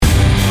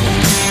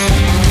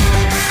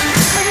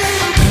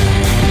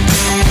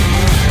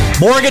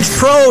Mortgage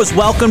pros,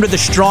 welcome to the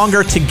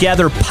Stronger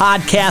Together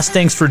podcast.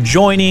 Thanks for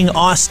joining.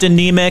 Austin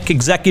Nemec,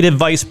 Executive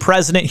Vice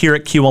President here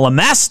at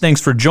QLMS.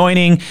 Thanks for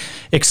joining.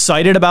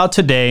 Excited about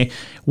today.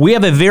 We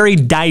have a very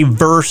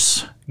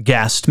diverse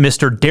guest,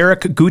 Mr.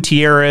 Derek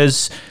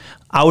Gutierrez,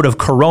 out of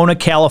Corona,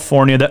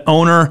 California, the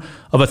owner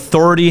of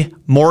Authority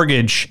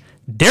Mortgage.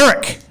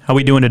 Derek, how are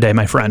we doing today,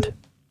 my friend?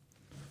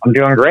 I'm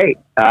doing great.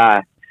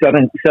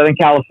 Southern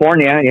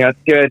California, it's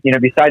good,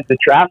 besides the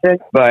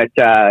traffic, but,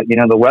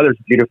 the weather's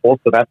beautiful,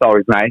 so that's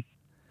always nice.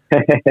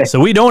 So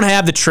we don't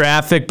have the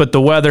traffic, but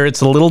the weather,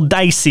 it's a little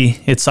dicey.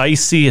 It's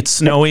icy, it's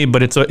snowy,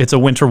 but it's a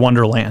winter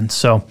wonderland.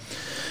 So,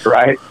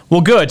 right.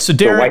 Well, good. So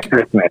Derek, white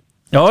Christmas.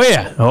 Oh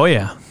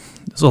yeah.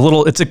 It's a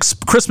little.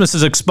 Christmas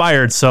is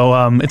expired,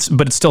 so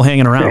but it's still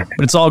hanging around.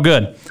 But it's all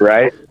good.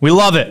 Right. We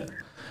love it.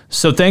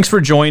 So thanks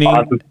for joining.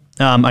 Awesome.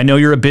 I know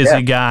you're a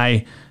busy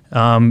guy.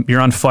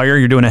 You're on fire.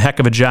 You're doing a heck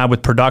of a job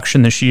with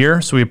production this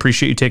year, so we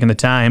appreciate you taking the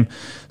time.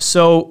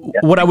 So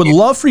what I would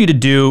love for you to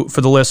do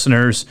for the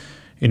listeners,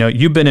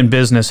 you've been in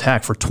business,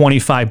 for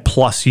 25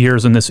 plus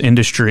years in this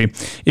industry.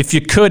 If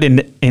you could,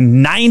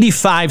 in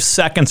 95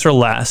 seconds or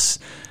less,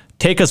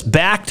 take us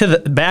back to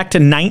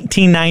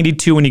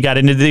 1992 when you got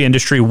into the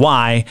industry,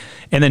 why,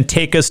 and then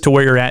take us to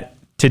where you're at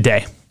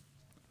today.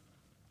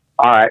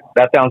 All right,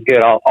 that sounds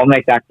good. I'll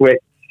make that quick.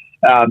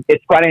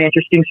 It's quite an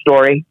interesting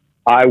story.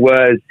 I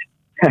was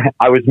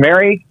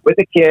married with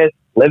a kid,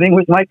 living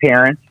with my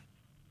parents,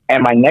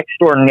 and my next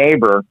door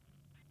neighbor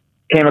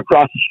came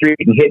across the street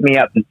and hit me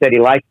up and said he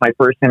liked my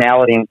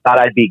personality and thought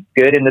I'd be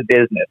good in the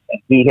business.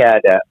 And he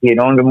had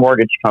owned a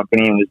mortgage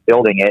company and was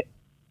building it,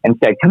 and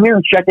said, "Come here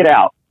and check it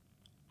out."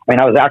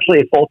 And I was actually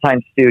a full-time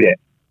student.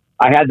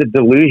 I had the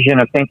delusion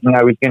of thinking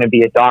I was going to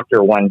be a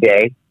doctor one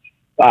day.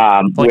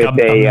 Like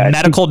a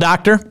medical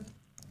doctor?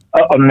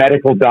 A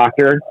medical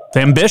doctor. It's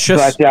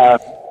ambitious.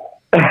 But,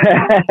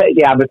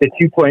 but the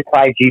 2.5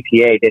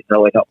 GPA didn't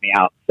really help me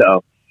out.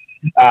 So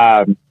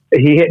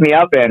he hit me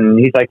up and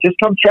he's like, "Just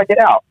come check it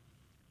out."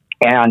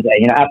 And,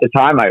 at the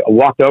time I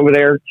walked over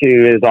there to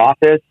his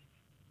office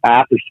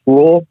after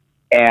school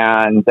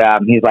and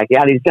he's like,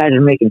 "Yeah, these guys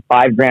are making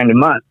 $5,000 a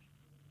month."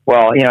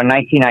 Well, in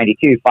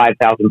 1992,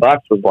 $5,000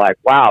 was like,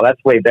 wow,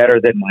 that's way better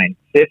than my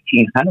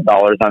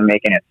 $1,500 I'm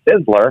making at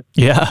Sizzler,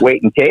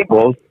 waiting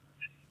tables.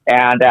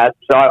 And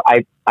so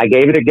I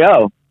gave it a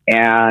go.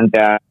 And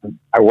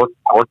I worked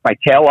my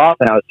tail off,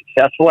 and I was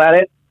successful at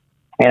it.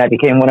 And I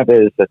became one of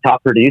his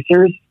top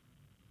producers.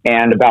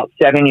 And about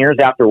 7 years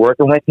after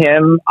working with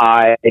him,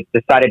 I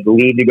decided to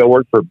leave to go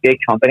work for a big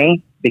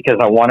company because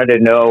I wanted to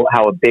know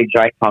how a big,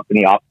 giant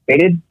company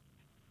operated.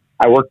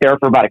 I worked there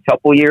for about a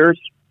couple years,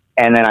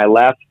 and then I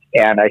left,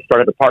 and I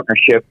started a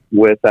partnership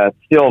with a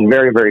still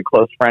very, very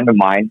close friend of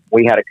mine.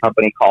 We had a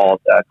company called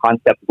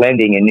Concept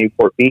Lending in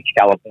Newport Beach,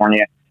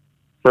 California,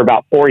 for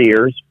about 4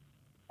 years.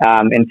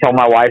 Until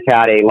my wife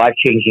had a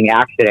life-changing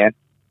accident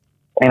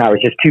and I was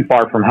just too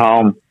far from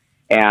home,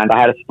 and I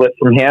had to split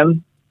from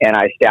him, and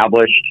I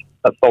established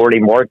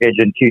Authority Mortgage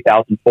in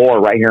 2004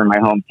 right here in my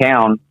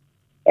hometown,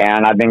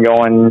 and I've been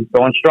going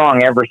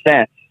strong ever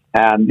since.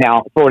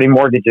 Now, Authority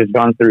Mortgage has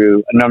gone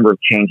through a number of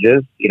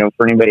changes.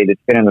 For anybody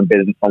that's been in the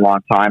business a long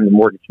time, the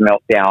mortgage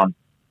meltdown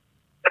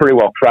pretty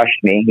well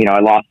crushed me. I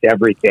lost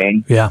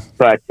everything,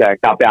 but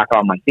got back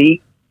on my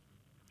feet.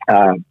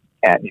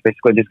 And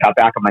basically just got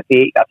back on my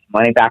feet, got some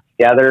money back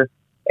together,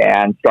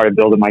 and started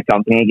building my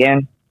company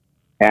again.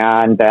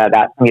 And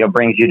that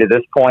brings you to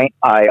this point.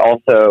 I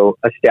also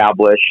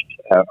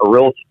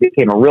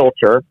became a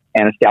realtor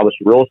and established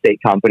a real estate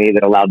company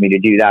that allowed me to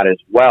do that as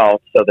well,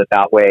 so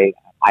that way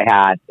I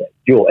had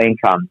dual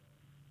income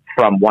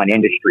from one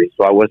industry.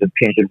 So I wasn't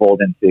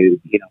pigeonholed into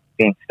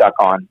being stuck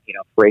on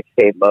if rates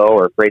stayed low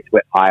or if rates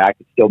went high. I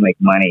could still make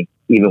money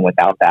even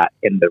without that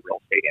in the real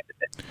estate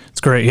industry.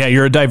 It's great. Yeah,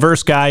 you're a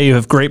diverse guy. You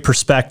have great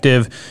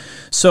perspective.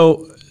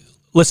 So,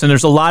 listen,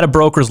 there's a lot of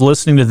brokers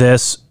listening to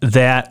this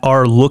that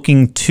are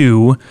looking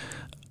to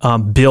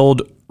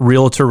build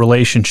realtor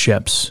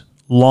relationships,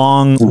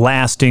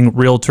 long-lasting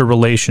realtor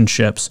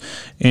relationships.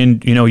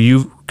 And,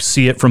 you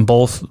see it from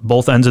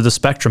both ends of the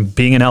spectrum,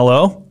 being an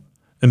LO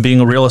and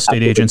being a real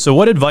estate agent. So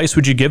what advice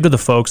would you give to the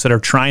folks that are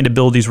trying to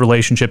build these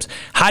relationships?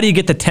 How do you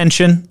get the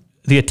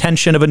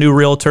attention of a new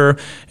realtor?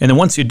 And then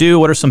once you do,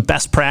 what are some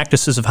best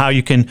practices of how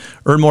you can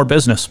earn more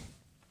business?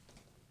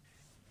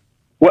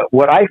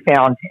 What I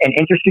found, and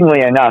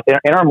interestingly enough,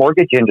 in our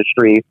mortgage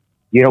industry,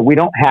 we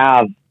don't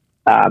have,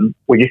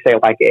 would you say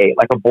like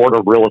a board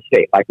of real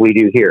estate like we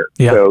do here.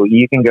 Yeah. So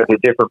you can go to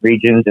different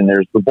regions and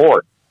there's the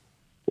board.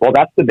 Well,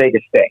 that's the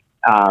biggest thing.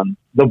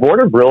 The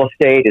board of real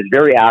estate is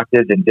very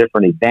active in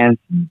different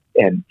events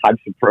and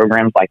types of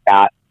programs like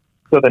that.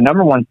 So the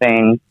number one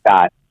thing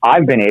that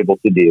I've been able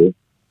to do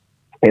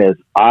is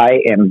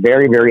I am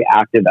very, very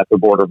active at the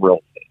board of real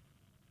estate.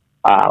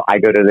 I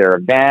go to their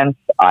events.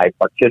 I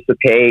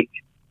participate.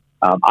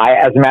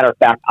 As a matter of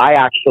fact, I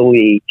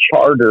actually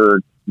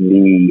chartered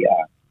the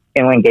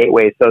Inland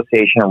Gateway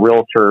Association of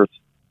Realtors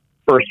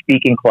first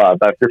speaking club.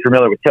 If you're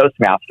familiar with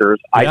Toastmasters,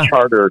 I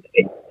chartered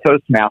a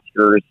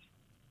Toastmasters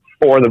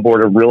for the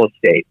Board of Real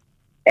Estate.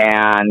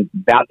 And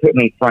that put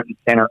me front and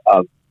center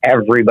of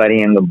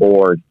everybody in the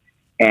board.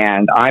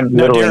 And I'm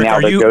literally now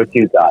the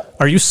go-to guy.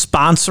 Are you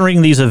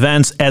sponsoring these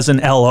events as an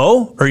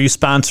LO, or are you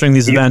sponsoring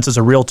these events as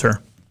a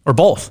realtor, or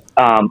both?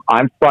 I'm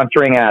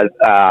sponsoring as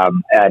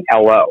an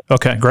LO.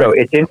 Okay, great. So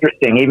it's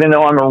interesting, even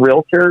though I'm a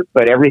realtor,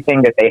 but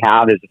everything that they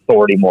have is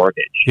Authority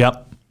Mortgage.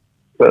 Yep.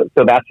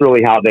 So that's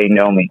really how they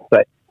know me.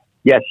 But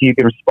yes, you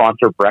can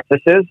sponsor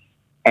breakfasts,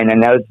 and then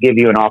those give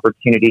you an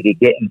opportunity to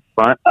get in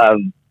front of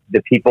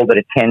the people that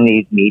attend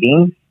these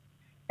meetings,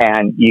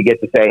 and you get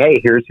to say,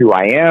 hey, here's who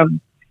I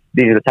am.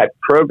 These are the type of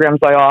programs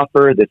I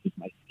offer. This is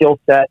my skill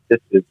set.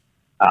 This is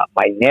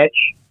my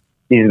niche.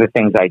 These are the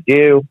things I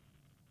do.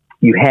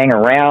 You hang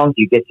around.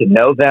 You get to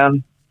know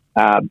them.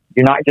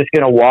 You're not just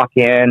going to walk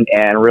in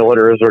and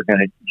realtors are going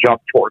to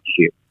jump towards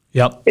you.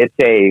 Yep. It's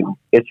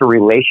a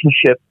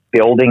relationship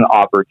building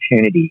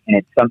opportunity, and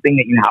it's something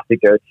that you have to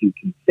go to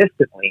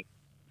consistently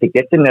to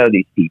get to know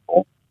these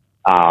people.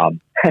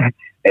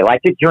 They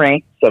like to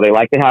drink, so they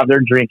like to have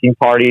their drinking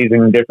parties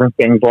and different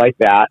things like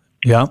that.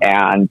 Yeah.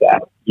 And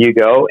you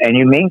go and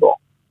you mingle,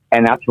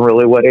 and that's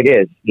really what it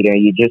is.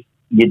 You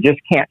just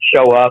can't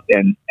show up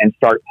and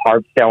start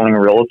hard selling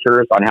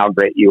realtors on how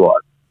great you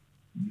are.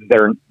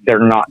 They're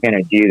not going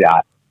to do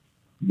that.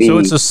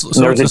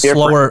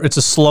 It's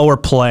a slower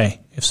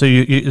play. So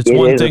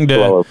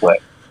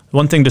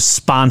one thing to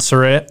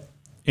sponsor it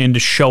and to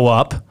show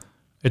up.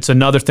 It's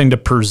another thing to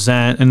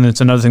present, and it's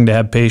another thing to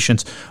have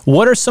patience.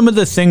 What are some of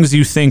the things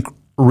you think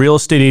real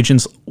estate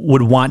agents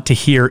would want to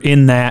hear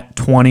in that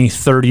 20,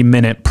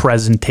 30-minute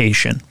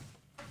presentation?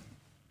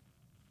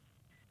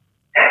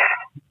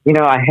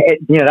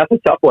 That's a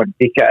tough one,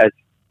 because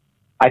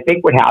I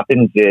think what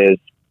happens is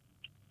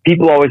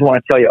people always want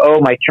to tell you, oh,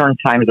 my turn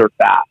times are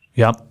fast.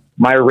 Yep.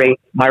 My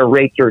rates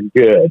are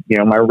good.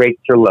 My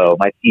rates are low.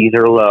 My fees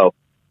are low.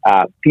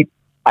 I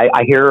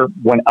hear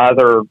when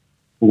other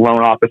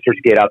loan officers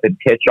get up and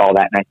pitch all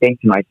that, and I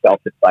think to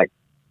myself, it's like,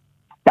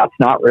 that's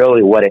not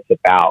really what it's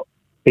about,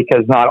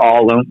 because not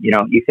all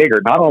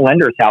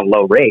lenders have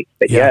low rates,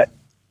 but yet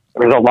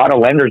there's a lot of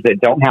lenders that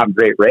don't have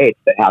great rates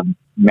that have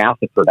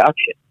massive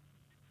production.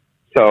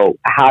 So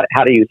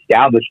how do you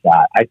establish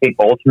that? I think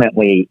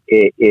ultimately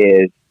it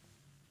is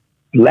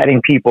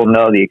letting people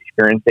know the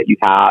experience that you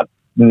have,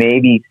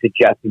 maybe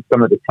suggesting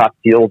some of the tough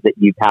deals that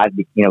you've had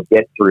to,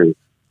 get through,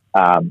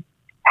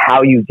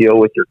 how you deal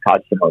with your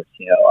customers.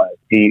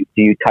 Do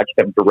you touch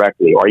them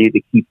directly? Are you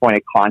the key point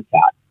of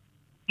contact?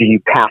 Do you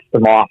pass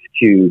them off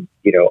to,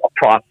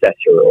 a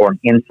processor or an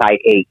inside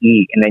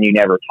AE, and then you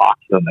never talk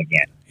to them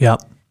again?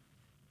 Yep.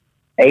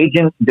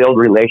 Agents build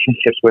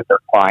relationships with their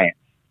clients.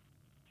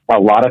 A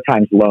lot of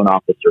times loan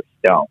officers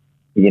don't.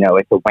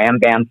 It's a wham,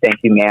 bam, thank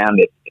you, ma'am.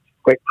 It's a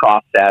quick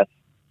process,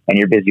 and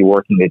you're busy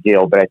working the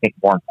deal. But I think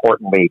more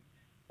importantly,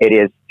 it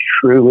is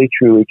truly,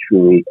 truly,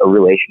 truly a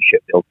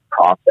relationship building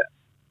process.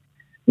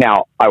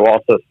 Now, I will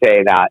also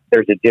say that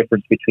there's a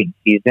difference between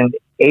seasoned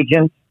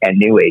agents and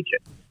new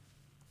agents.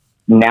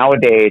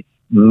 Nowadays,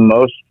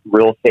 most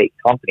real estate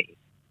companies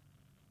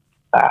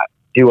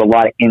do a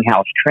lot of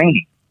in-house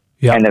training.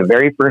 Yep. And the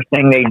very first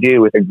thing they do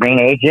with a green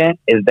agent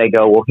is they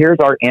go, well, here's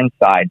our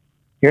inside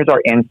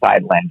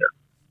lender.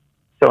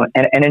 So,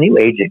 and a new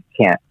agent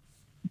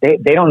they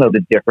don't know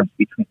the difference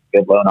between a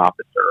good loan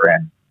officer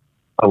and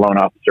a loan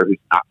officer who's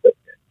not good.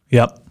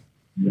 Yep.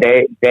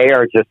 They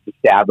are just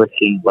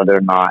establishing whether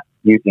or not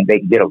they can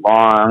get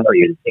along, or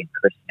you're the same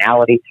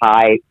personality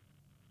type.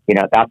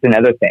 That's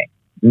another thing.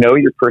 Know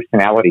your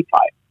personality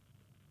type.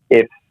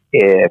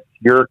 If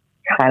you're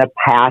kind of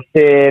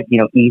passive,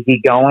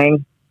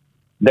 easygoing,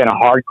 then a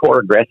hardcore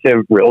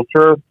aggressive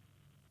realtor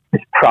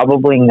is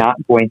probably not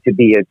going to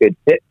be a good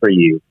fit for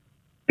you,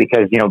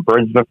 because,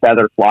 birds of a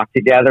feather flock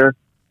together.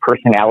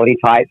 Personality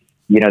types,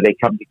 they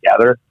come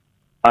together.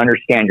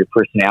 Understand your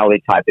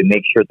personality type and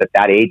make sure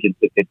that agent's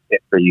a good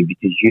fit for you,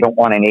 because you don't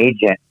want an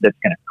agent that's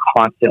going to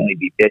constantly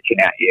be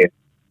bitching at you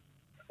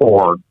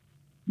for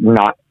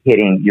not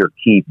hitting your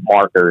key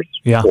markers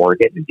or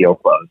getting the deal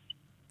closed.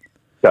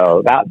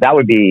 So that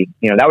would be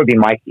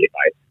my key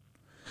advice.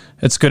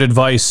 That's good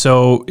advice.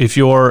 So if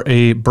you're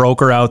a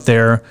broker out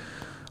there,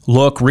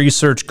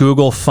 research,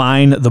 Google,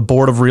 find the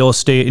board of real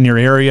estate in your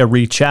area,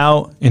 reach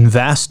out,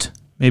 invest,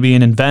 maybe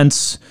in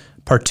events,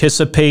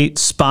 participate,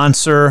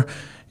 sponsor.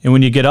 And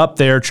when you get up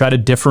there, try to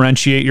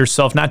differentiate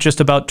yourself, not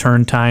just about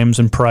turn times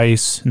and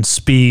price and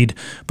speed,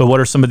 but what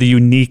are some of the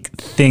unique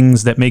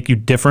things that make you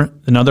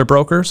different than other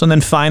brokers? And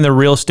then find the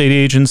real estate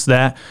agents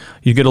that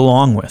you get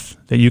along with,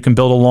 that you can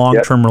build a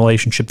long-term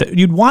relationship, that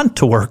you'd want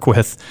to work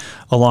with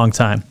a long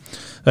time.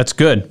 That's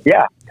good.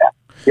 Yeah,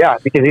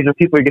 because these are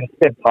people you're going to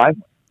spend time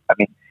with. I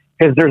mean,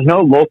 because there's no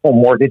local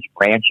mortgage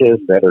branches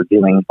that are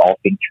doing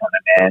golfing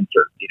tournaments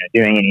or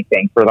doing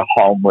anything for the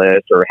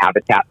homeless or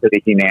Habitat for the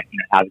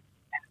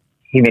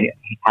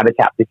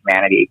Habitat for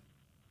Humanity.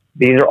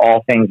 These are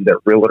all things that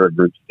realtor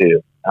groups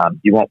do.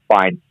 You won't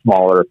find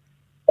smaller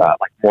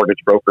like mortgage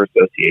broker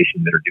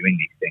associations that are doing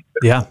these things.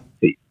 Yeah,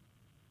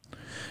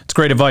 it's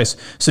great advice.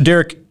 So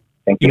Derek,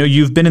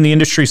 you've been in the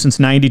industry since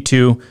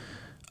 '92.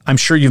 I'm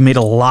sure you've made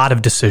a lot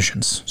of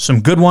decisions,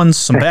 some good ones,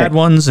 some bad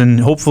ones, and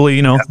hopefully,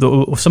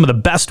 some of the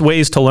best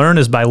ways to learn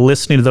is by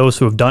listening to those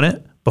who have done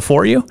it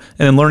before you and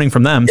then learning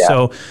from them. Yeah.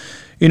 So,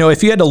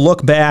 if you had to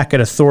look back at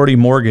Authority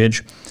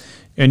Mortgage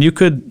and you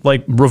could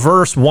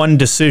reverse one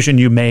decision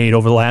you made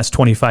over the last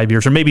 25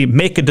 years, or maybe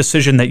make a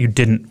decision that you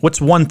didn't,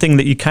 what's one thing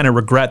that you kind of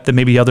regret that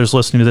maybe others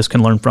listening to this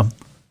can learn from?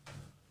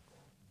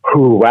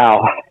 Ooh,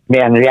 wow,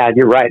 man. Yeah,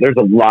 you're right. There's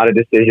a lot of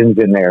decisions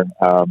in there.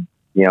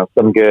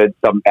 Some good,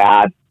 some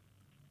bad.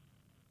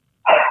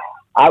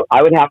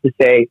 I would have to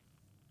say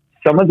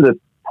some of the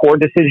poor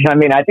decisions. I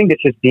mean, I think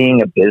it's just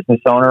being a business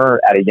owner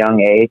at a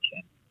young age.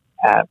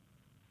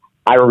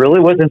 I really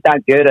wasn't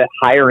that good at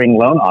hiring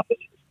loan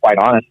officers, quite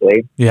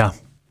honestly. Yeah.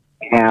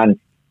 And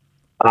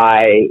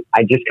I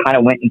just kind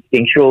of went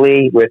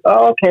instinctually with,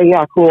 oh, okay,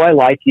 yeah, cool, I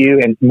like you.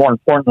 And more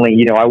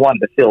importantly, I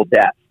wanted to fill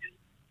desks.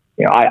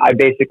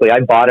 I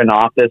bought an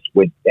office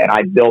and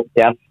I built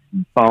desks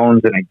and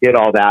phones and I did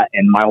all that.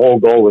 And my whole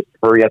goal was to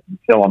hurry up and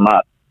fill them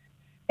up.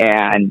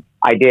 And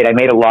I did. I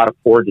made a lot of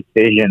poor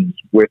decisions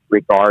with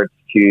regards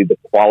to the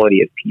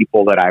quality of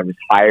people that I was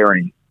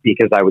hiring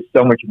because I was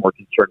so much more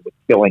concerned with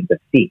filling the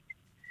seat.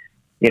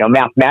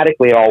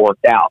 Mathematically, it all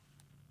worked out.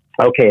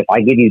 Okay, if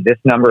I give you this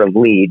number of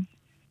leads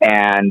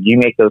and you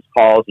make those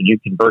calls and you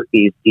convert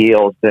these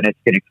deals, then it's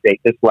going to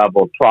create this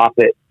level of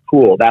profit.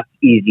 Cool. That's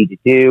easy to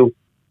do.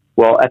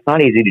 Well, that's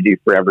not easy to do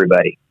for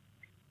everybody.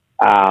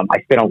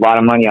 I spent a lot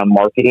of money on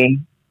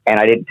marketing and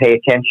I didn't pay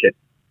attention.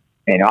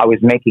 I was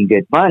making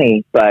good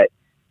money, but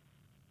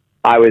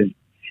I was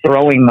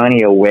throwing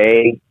money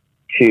away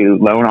to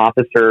loan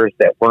officers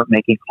that weren't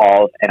making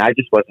calls, and I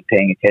just wasn't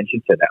paying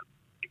attention to them.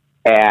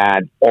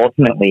 And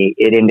ultimately,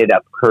 it ended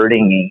up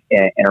hurting me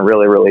in a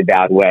really, really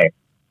bad way.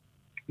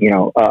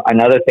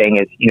 Another thing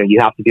is, you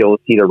have to be able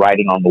to see the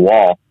writing on the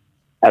wall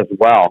as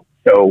well.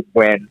 So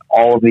when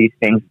all of these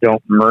things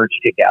don't merge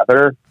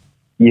together,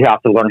 you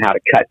have to learn how to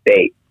cut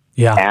bait.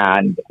 Yeah.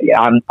 And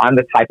I'm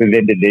the type of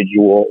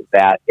individual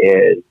that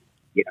is,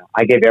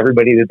 I give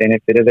everybody the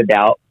benefit of the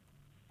doubt,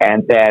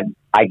 and then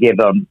I give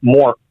them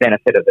more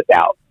benefit of the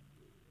doubt.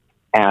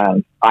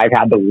 And I've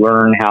had to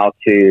learn how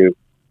to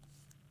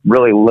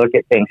really look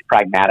at things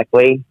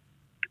pragmatically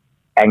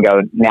and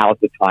go, now's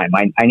the time.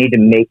 I need to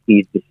make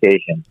these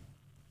decisions.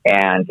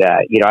 And,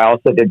 I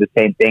also did the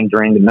same thing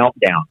during the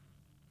meltdown.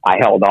 I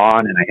held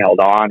on and I held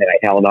on and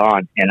I held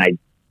on, and I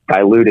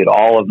diluted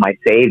all of my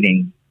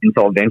savings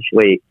until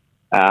eventually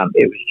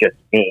it was just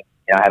me.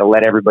 I had to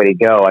let everybody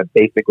go. I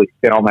basically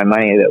spent all my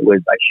money that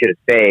I should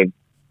have saved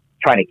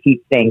trying to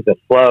keep things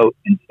afloat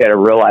instead of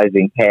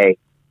realizing, hey,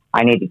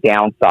 I need to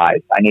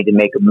downsize. I need to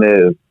make a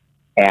move.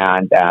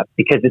 And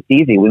because it's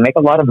easy, we make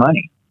a lot of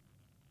money.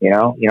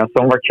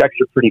 Some of our checks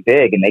are pretty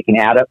big and they can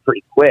add up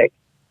pretty quick.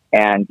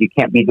 And you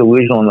can't be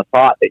delusional in the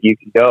thought that you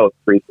can go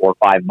 3, 4,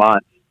 5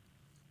 months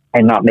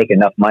and not make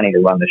enough money to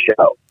run the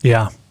show.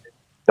 Yeah.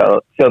 So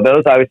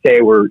those I would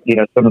say were,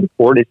 some of the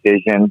poor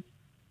decisions.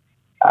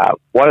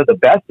 One of the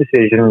best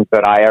decisions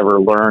that I ever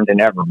learned and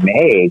ever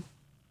made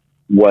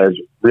was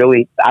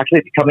really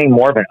actually becoming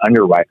more of an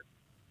underwriter.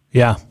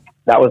 Yeah.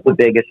 That was the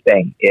biggest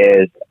thing.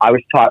 Is I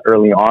was taught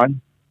early on,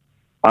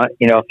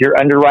 if your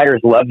underwriters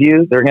love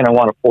you, they're going to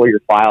want to pull your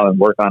file and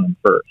work on them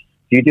first.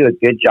 If you do a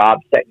good job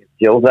setting your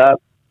deals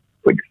up,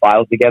 put your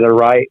files together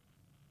right,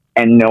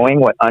 and knowing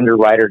what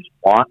underwriters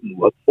want and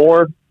look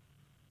for,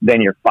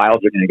 then your files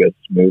are going to go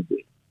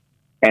smoothly.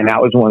 And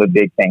that was one of the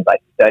big things. I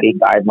studied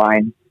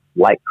guidelines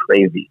like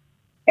crazy.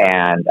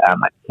 And I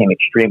became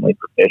extremely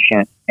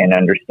proficient in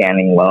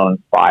understanding loans,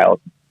 files,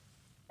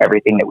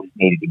 everything that was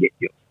needed to get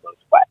deals closed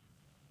wet.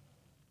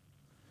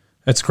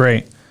 That's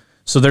great.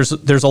 So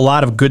there's a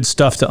lot of good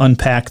stuff to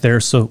unpack there.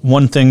 So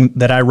one thing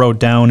that I wrote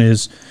down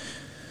is,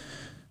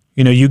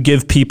 you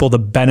give people the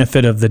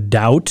benefit of the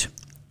doubt.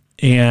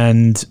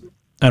 And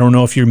I don't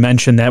know if you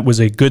mentioned that was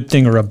a good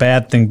thing or a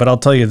bad thing, but I'll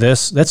tell you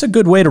this, that's a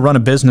good way to run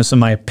a business, in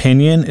my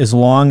opinion, as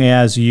long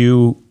as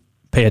you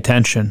pay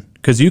attention.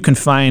 Because you can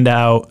find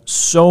out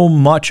so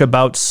much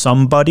about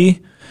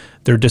somebody,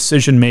 their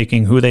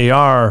decision-making, who they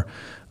are,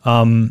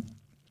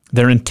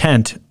 their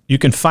intent. You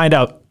can find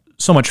out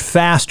so much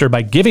faster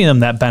by giving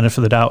them that benefit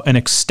of the doubt and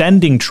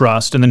extending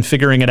trust and then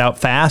figuring it out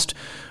fast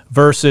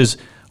versus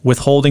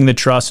withholding the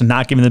trust and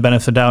not giving the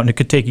benefit of the doubt. And it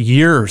could take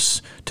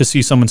years to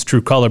see someone's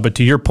true color. But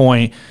to your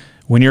point,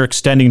 when you're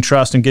extending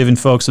trust and giving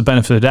folks the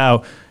benefit of the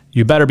doubt,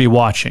 you better be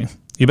watching.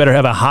 You better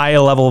have a high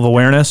level of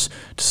awareness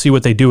to see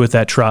what they do with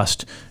that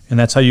trust. And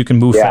that's how you can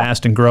move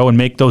fast and grow and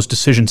make those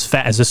decisions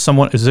fast.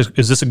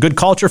 Is this a good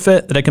culture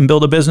fit that I can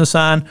build a business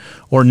on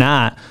or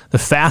not? The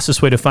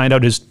fastest way to find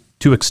out is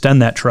to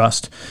extend that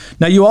trust.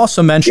 Now, you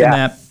also mentioned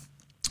that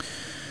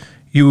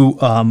you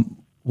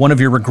one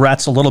of your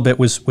regrets a little bit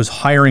was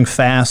hiring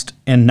fast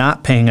and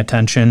not paying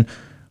attention.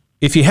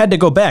 If you had to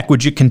go back,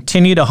 would you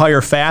continue to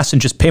hire fast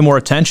and just pay more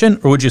attention,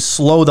 or would you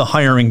slow the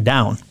hiring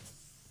down?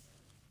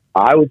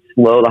 I would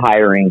slow the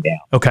hiring down.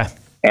 Okay.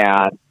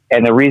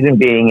 And the reason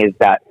being is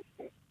that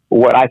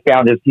what I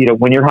found is,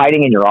 when you're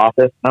hiding in your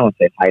office, I don't want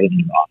to say hiding in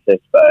your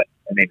office, but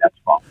I mean, that's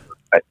wrong.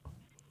 But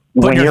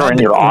when you're in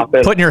your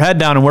office, putting your head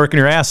down and working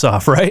your ass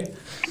off, right?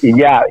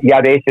 Yeah,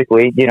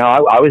 basically,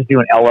 I was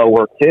doing LO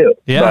work too,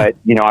 but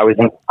I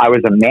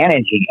was a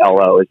managing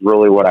LO is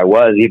really what I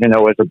was, even though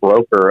I was a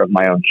broker of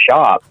my own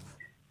shop.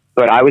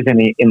 But I was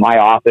in my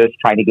office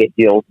trying to get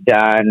deals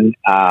done.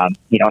 I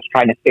was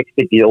trying to fix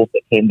the deals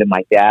that came to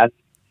my desk.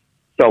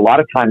 So a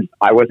lot of times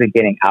I wasn't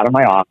getting out of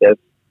my office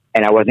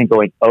and I wasn't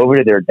going over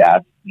to their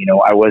desk.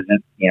 I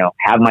wasn't,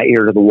 have my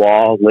ear to the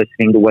wall,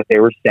 listening to what they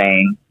were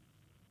saying.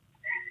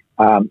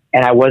 And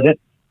I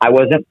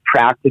wasn't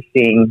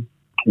practicing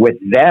with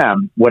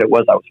them what it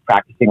was I was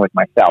practicing with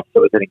myself.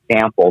 So as an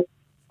example,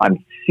 I'm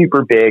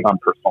super big on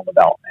personal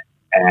development.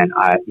 And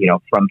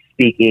from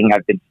speaking,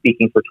 I've been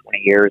speaking for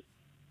 20 years.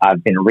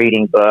 I've been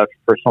reading books,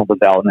 personal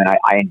development.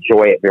 I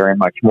enjoy it very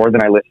much more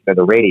than I listen to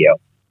the radio.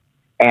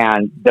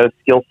 And those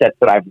skill sets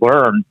that I've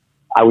learned,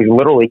 I was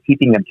literally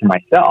keeping them to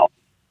myself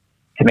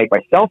to make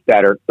myself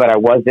better, but I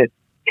wasn't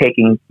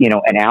taking,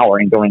 an hour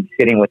and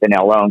sitting with an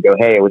LO and go,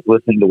 hey, I was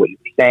listening to what you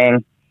were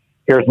saying.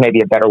 Here's maybe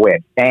a better way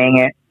of saying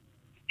it.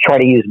 Try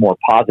to use more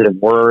positive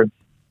words,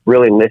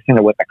 really listen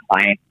to what the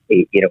client,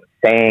 is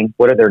saying.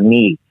 What are their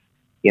needs?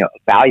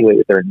 Evaluate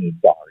what their needs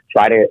are.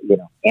 Try to,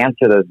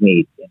 answer those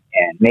needs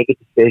and make a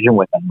decision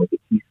with them with a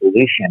key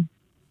solution.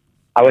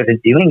 I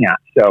wasn't doing that.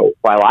 So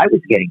while I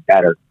was getting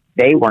better,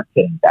 they weren't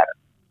getting better.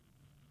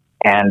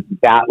 And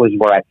that was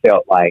where I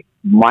felt like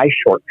my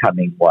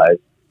shortcoming was,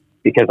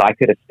 because I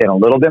could have spent a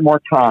little bit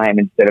more time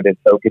instead of it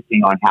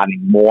focusing on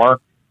having more.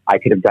 I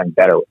could have done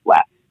better with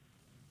less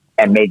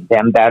and made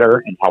them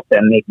better and helped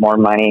them make more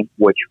money,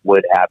 which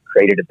would have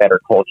created a better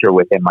culture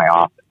within my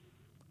office.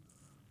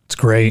 It's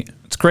great.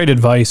 It's great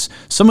advice.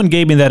 Someone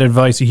gave me that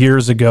advice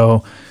years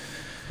ago.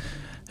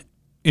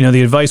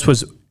 The advice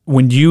was,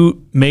 when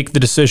you make the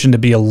decision to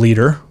be a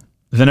leader,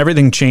 then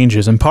everything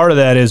changes. And part of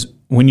that is,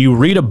 when you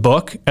read a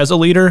book as a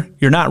leader,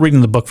 you're not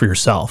reading the book for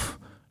yourself.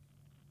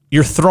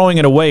 You're throwing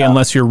it away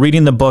unless you're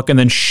reading the book and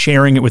then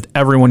sharing it with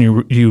everyone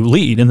you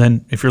lead. And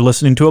then if you're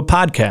listening to a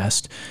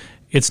podcast,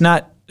 it's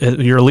not,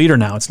 you're a leader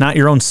now. It's not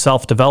your own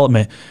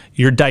self-development.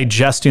 You're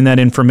digesting that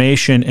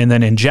information and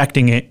then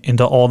injecting it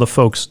into all the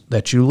folks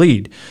that you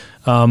lead.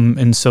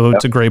 And so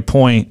it's a great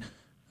point.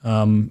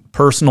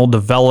 Personal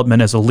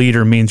development as a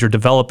leader means you're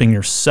developing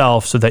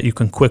yourself so that you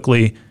can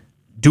quickly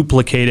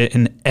duplicate it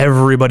in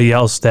everybody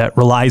else that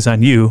relies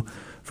on you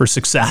for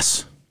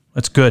success.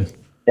 That's good.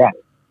 Yeah.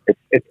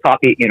 It's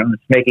copy,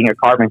 it's making a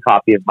carbon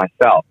copy of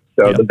myself.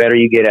 So the better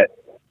you get at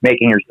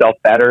making yourself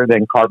better,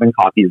 then carbon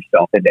copy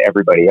yourself into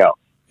everybody else.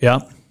 Yeah.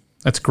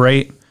 That's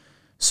great.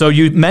 So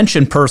you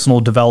mentioned personal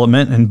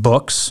development and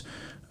books.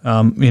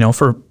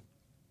 For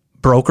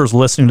brokers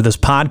listening to this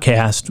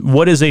podcast,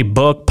 what is a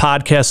book,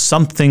 podcast,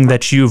 something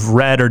that you've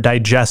read or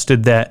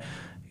digested that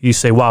you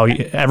say, wow,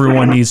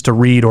 everyone needs to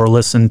read or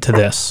listen to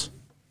this?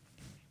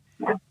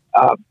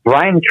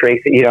 Brian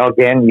Tracy,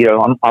 again,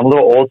 I'm a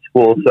little old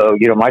school. So,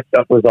 my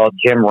stuff was all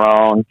Jim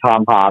Rohn,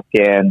 Tom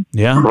Hopkins,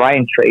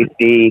 Brian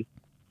Tracy.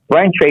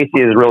 Brian Tracy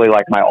is really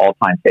like my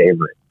all-time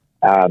favorite.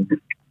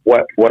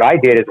 What I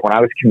did is, when I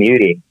was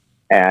commuting,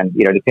 and,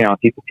 depending on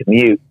people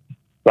commute,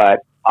 but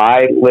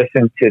I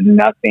listened to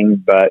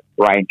nothing but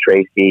Brian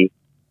Tracy,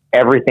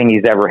 everything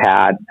he's ever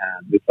had,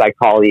 the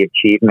psychology of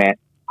achievement,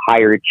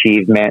 higher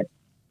achievement,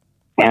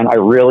 and I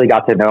really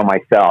got to know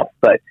myself.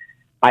 But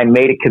I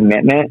made a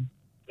commitment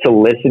to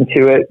listen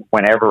to it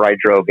whenever I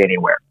drove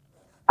anywhere.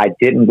 I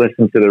didn't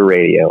listen to the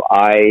radio.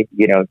 I,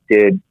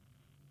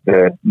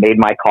 made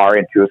my car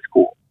into a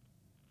school,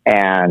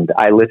 and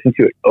I listened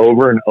to it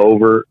over and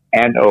over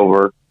and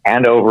over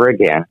and over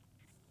again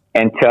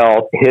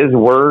until his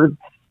words,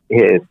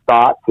 his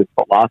thoughts, his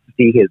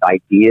philosophy, his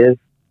ideas,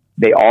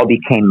 they all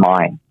became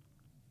mine.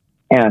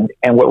 And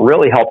what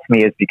really helped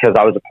me is, because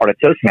I was a part of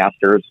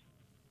Toastmasters,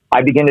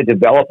 I began to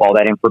develop all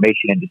that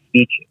information into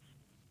speeches.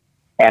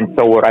 And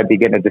so what I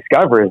began to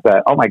discover is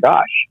that, oh my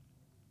gosh,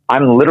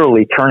 I'm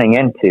literally turning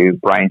into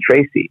Brian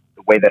Tracy.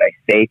 The way that I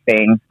say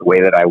things, the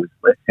way that I was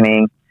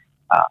listening,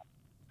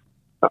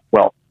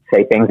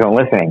 say things and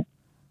listening.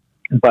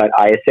 But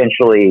I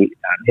essentially,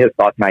 his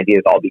thoughts and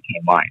ideas all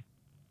became mine.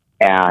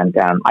 And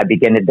I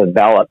began to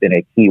develop in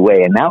a key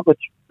way. And that was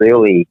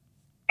really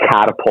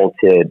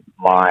catapulted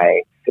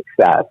my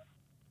success,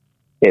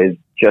 is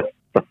just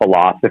the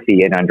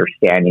philosophy and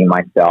understanding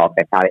myself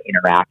and how to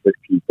interact with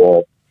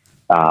people,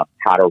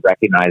 how to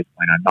recognize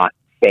when I'm not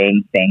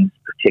saying things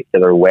a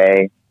particular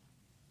way,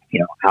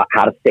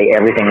 how to say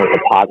everything with a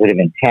positive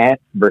intent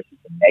versus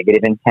a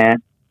negative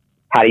intent,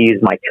 how to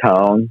use my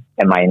tone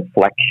and my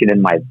inflection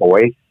in my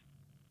voice,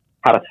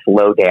 how to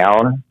slow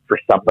down for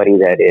somebody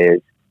that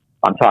is,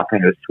 I'm talking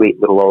to a sweet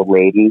little old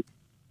lady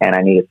and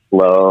I need to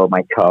slow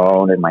my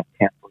tone and my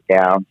tempo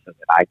down so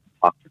that I can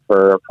talk to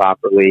her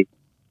properly,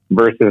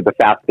 versus the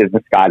fast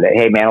business guy that,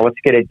 hey man, let's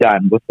get it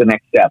done. What's the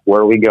next step?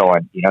 Where are we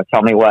going?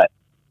 Tell me what.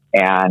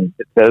 And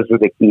those were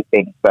the key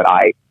things that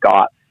I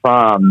got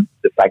from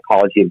the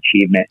psychology of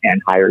achievement and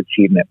higher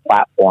achievement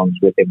platforms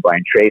within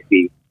Brian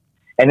Tracy.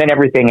 And then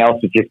everything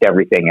else is just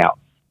everything else.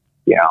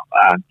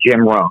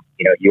 Jim Rohn,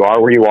 you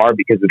are where you are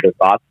because of the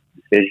thoughts,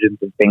 decisions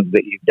and things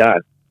that you've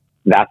done.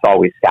 That's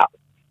always happened.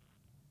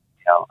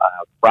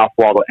 Ralph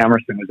Waldo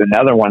Emerson was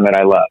another one that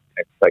I love.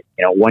 It's like,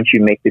 once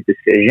you make the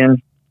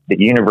decision, the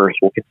universe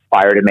will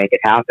conspire to make it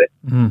happen.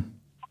 Mm.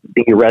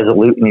 Be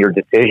resolute in your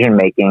decision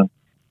making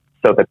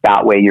so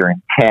that way your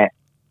intent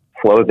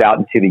flows out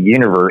into the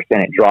universe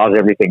and it draws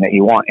everything that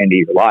you want into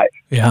your life.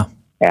 Yeah.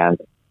 And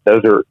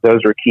those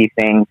are key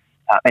things.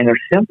 And they're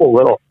simple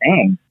little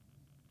things,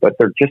 but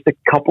they're just a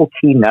couple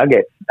key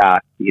nuggets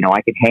that,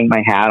 I can hang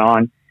my hat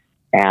on,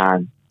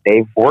 and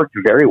they've worked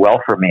very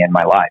well for me in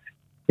my life.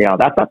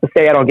 That's not to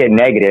say I don't get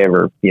negative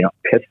or,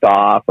 pissed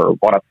off or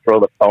want to throw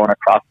the phone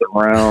across the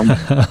room.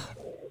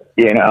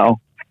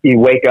 You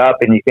wake up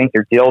and you think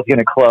your deal's going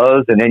to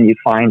close, and then you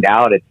find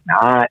out it's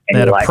not. And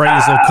that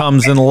appraisal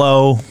comes in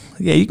low.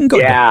 Yeah, you can go.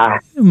 Yeah.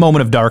 A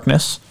moment of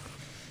darkness.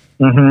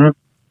 Mm-hmm.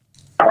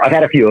 I've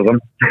had a few of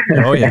them.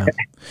 Oh yeah.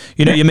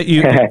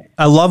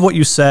 I love what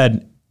you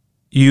said.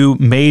 You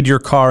made your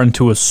car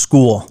into a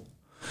school.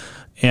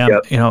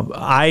 And,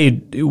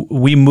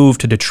 we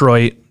moved to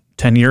Detroit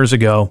 10 years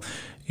ago,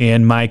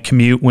 and my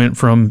commute went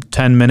from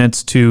 10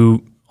 minutes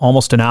to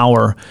almost an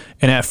hour.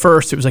 And at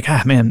first it was like,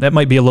 man, that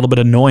might be a little bit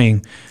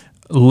annoying.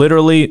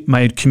 Literally,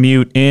 my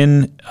commute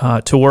in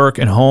to work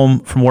and home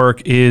from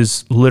work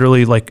is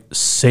literally like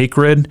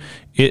sacred.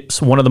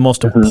 It's one of the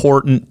most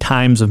important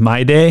times of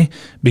my day,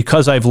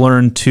 because I've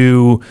learned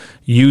to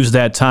use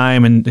that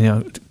time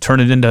and turn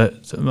it into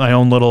my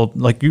own little,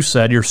 like you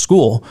said, your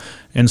school.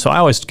 And so I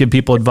always give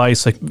people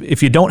advice, like,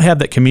 if you don't have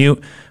that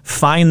commute,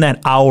 find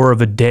that hour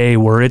of a day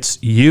where it's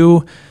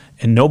you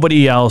and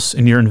nobody else,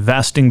 and you're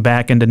investing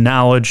back into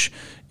knowledge,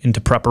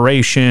 into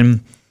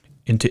preparation,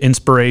 into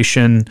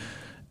inspiration.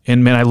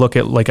 And man, I look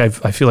at, like, I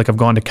feel like I've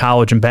gone to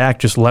college and back,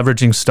 just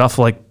leveraging stuff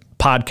like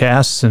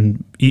podcasts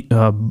and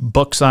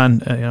books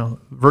on,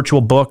 virtual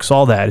books,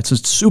 all that. It's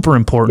just super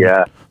important.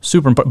 Yeah.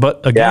 Super important.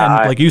 But again,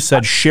 like you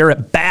said, share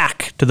it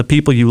back to the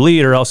people you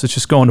lead, or else it's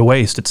just going to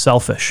waste. It's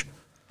selfish.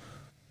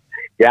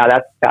 Yeah,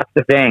 that's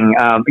the thing.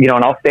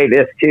 And I'll say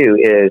this too,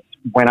 is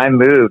when I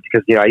moved,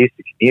 because, I used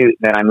to commute,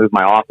 and then I moved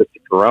my office to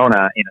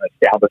Corona,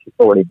 Established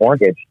Authority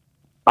Mortgage,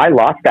 I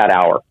lost that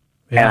hour.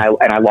 Yeah.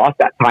 And I lost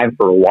that time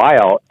for a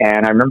while.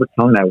 And I remember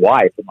telling my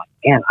wife, I'm like,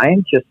 man, I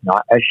am just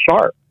not as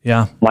sharp.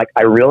 Yeah. I'm like,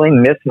 I really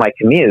miss my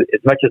commute.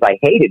 As much as I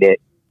hated it,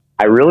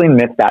 I really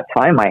missed that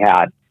time I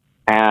had.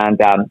 And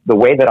the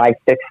way that I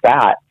fix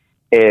that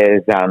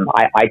is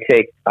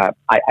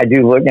I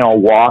do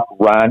walk,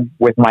 run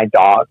with my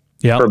dog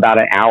for about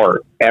an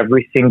hour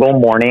every single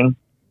morning.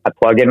 I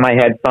plug in my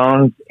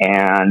headphones,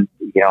 and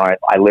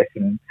I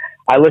listen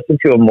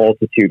to a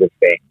multitude of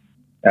things.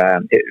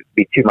 It would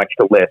be too much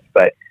to list,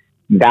 but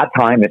that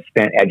time is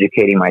spent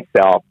educating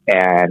myself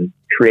and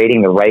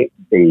creating the right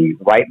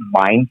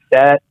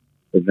mindset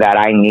that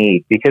I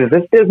need, because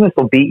this business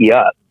will beat you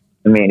up.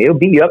 I mean, it'll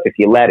beat you up if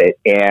you let it,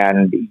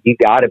 and you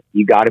gotta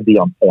be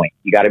on point.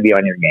 You gotta be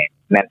on your game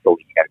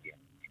mentally. You gotta be.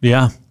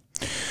 Yeah.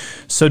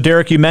 So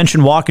Derek, you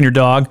mentioned walking your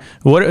dog.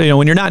 What,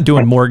 when you're not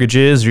doing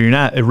mortgages or you're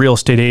not a real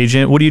estate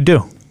agent, what do you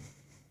do?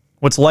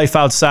 What's life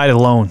outside of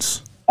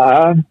loans?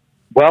 Like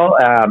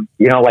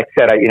I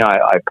said,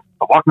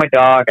 I walk my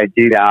dog. I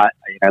do that.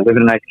 I live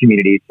in a nice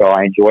community, so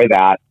I enjoy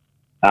that.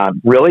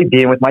 Really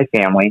being with my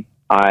family.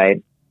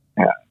 My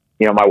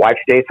wife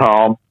stays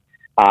home.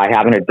 I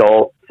have an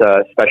adult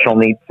special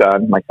needs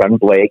son, my son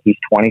Blake. He's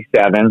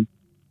 27.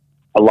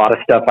 A lot of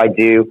stuff I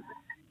do.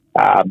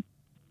 My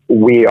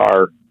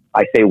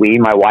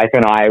wife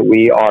and I,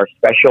 we are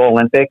Special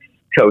Olympics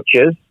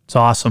coaches. It's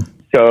awesome.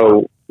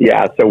 So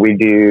we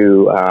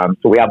do,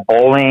 we have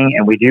bowling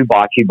and we do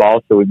bocce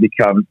ball. So we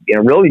become,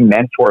 really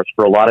mentors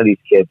for a lot of these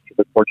kids,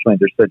 because unfortunately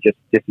they're so just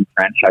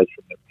disenfranchised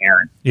from their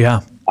parents.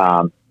 Yeah.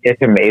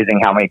 It's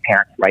amazing how many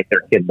parents write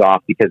their kids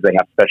off because they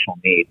have special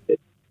needs.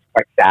 It's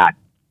quite sad.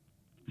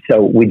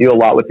 So we do a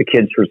lot with the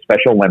kids for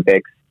Special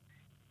Olympics,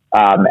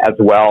 as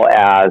well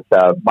as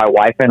my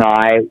wife and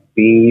I,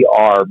 we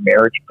are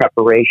marriage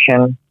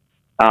preparation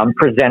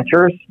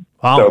presenters.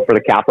 Wow. So for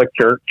the Catholic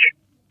Church.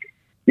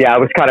 Yeah,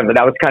 that was kind of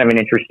an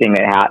interesting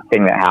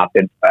thing that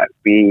happened.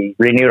 We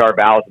renewed our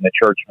vows in the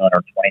church on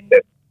our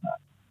 25th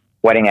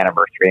wedding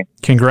anniversary.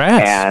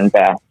 Congrats! And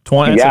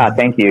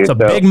thank you. It's a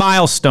big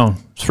milestone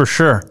for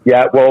sure.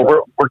 Yeah, well,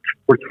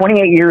 we're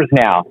 28 years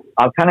now.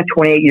 I'm kind of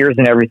 28 years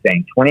in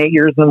everything. 28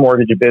 years in the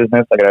mortgage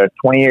business. I got a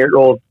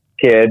 28-year-old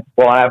kid.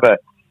 Well, I have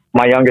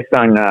my youngest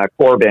son,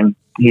 Corbin.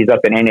 He's up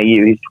in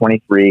NAU. He's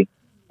 23.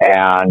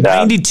 And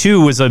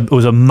 92 was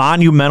a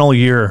monumental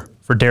year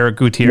for Derek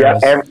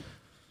Gutierrez. Yeah,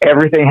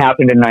 everything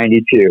happened in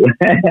 92.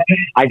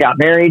 I got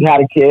married,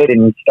 had a kid,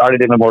 and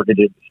started in the mortgage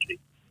industry.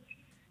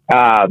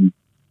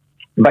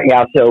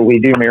 So we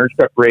do marriage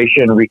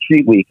preparation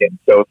retreat weekend.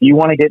 So if you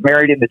want to get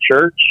married in the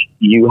church,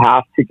 you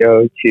have to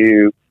go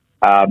to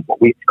what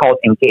we call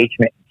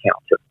engagement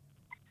encounter.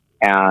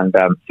 And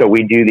so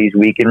we do these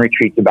weekend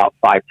retreats about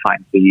 5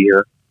 times a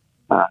year.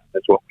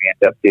 That's what we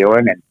end up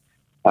doing. And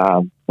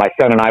my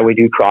son and I, we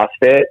do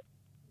CrossFit.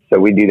 So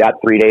we do that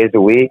 3 days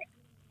a week.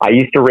 I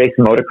used to race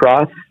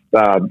motocross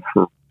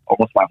for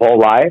almost my whole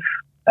life,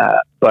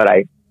 but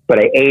but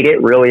I ate it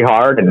really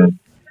hard and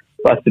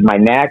busted my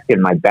neck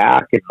and my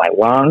back and my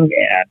lung.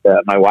 And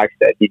my wife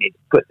said, you need to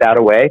put that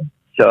away.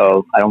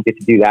 So I don't get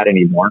to do that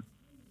anymore.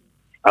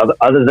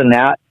 Other than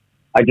that,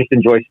 I just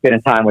enjoy spending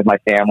time with my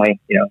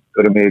family,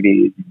 go to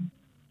movies,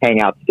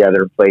 hang out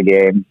together, play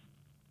games.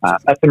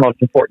 That's the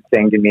most important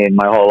thing to me in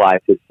my whole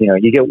life is,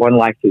 you get one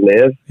life to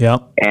live.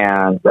 Yep.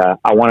 And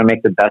I want to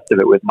make the best of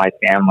it with my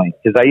family,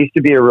 because I used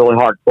to be a really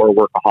hardcore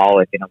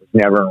workaholic and I was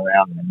never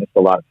around and I missed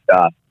a lot of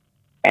stuff.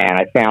 And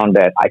I found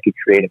that I could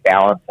create a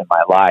balance in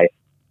my life.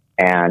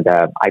 And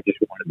I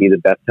just want to be the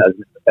best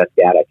husband, the best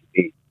dad I could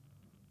be.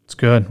 It's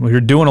good. Well,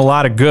 you're doing a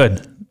lot of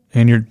good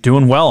and you're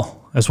doing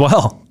well as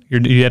well.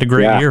 You had a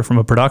great year from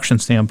a production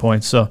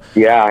standpoint. So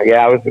yeah,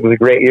 it was a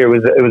great year.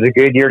 It was a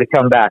good year to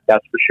come back.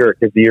 That's for sure.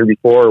 Because the year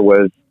before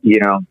was,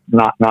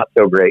 not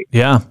so great.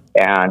 Yeah.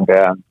 And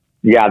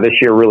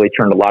this year really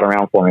turned a lot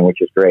around for me,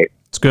 which is great.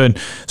 It's good.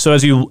 So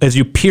as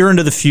you peer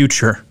into the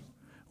future,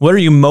 what are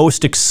you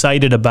most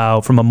excited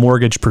about from a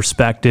mortgage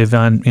perspective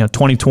on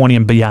 2020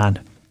 and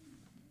beyond?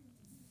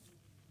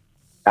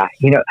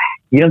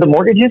 The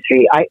mortgage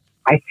industry, I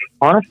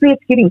honestly,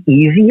 it's getting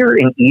easier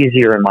and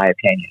easier in my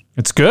opinion.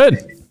 It's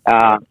good.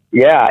 It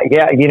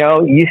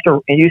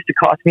used to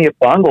cost me a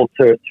bundle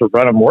to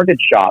run a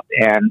mortgage shop,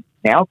 and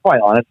now, quite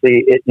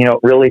honestly, it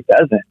really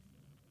doesn't.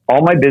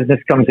 All my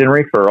business comes in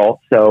referral.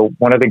 So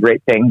one of the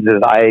great things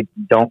is I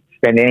don't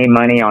spend any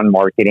money on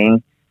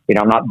marketing.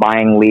 I'm not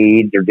buying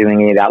leads or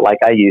doing any of that like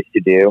I used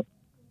to do.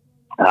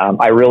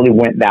 I really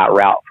went that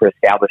route for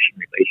establishing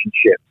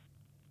relationships.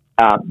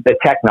 The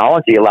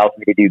technology allows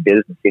me to do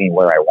business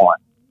anywhere I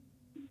want.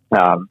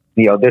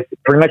 This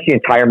pretty much the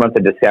entire month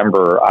of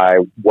December, I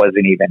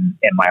wasn't even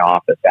in my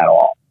office at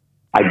all.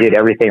 I did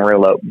everything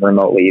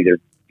remotely, either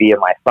via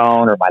my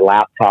phone or my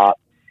laptop.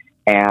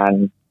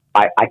 And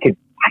I could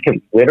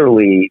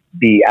literally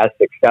be as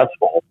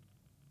successful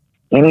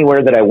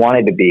anywhere that I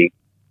wanted to be.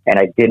 And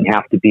I didn't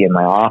have to be in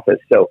my office.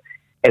 So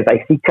as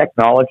I see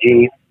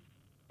technology,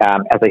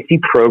 as I see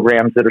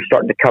programs that are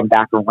starting to come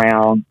back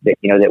around that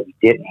we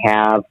didn't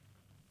have,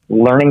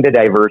 learning the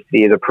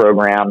diversity of the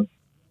programs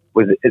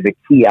is a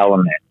key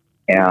element.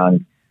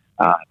 And,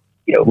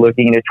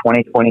 looking into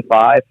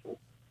 2025,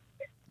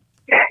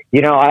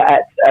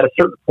 at a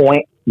certain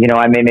point,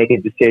 I may make a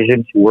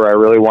decision to where I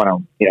really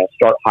want to,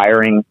 start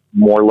hiring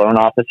more loan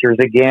officers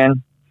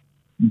again.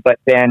 But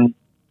then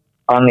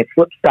on the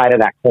flip side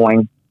of that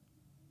coin,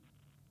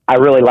 I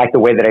really like the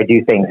way that I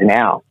do things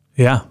now.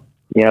 Yeah.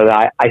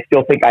 I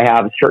still think I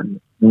have a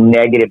certain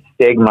negative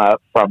stigma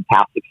from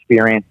past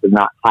experience of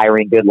not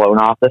hiring good loan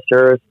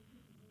officers.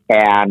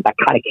 And I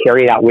kind of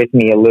carry that with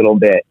me a little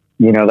bit,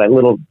 that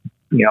little,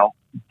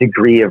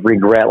 degree of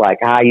regret, like,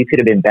 you could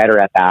have been better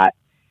at that.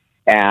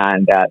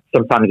 And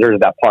sometimes there's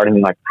that part of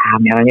me like,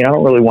 man, I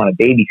don't really want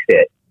to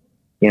babysit.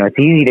 It's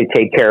easy to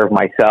take care of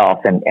myself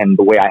and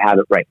the way I have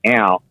it right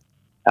now.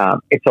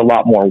 It's a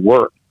lot more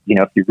work,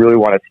 if you really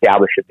want to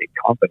establish a big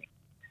company.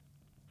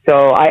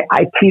 So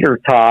I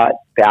teeter-tot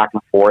back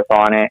and forth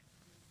on it.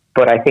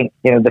 But I think,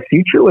 the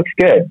future looks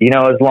good.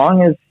 As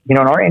long as, in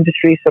our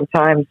industry,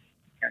 sometimes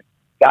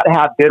got to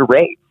have good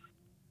rates.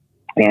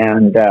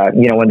 And,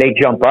 when they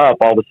jump up,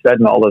 all of a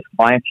sudden, all those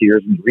clients of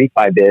yours in the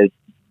refi biz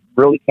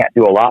really can't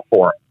do a lot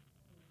for them.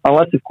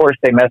 Unless, of course,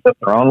 they mess up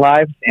their own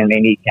lives and they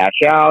need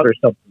cash out or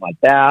something like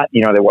that. They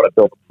want to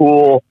build a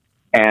pool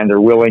and they're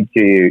willing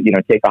to,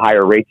 take a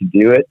higher rate to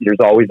do it. There's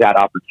always that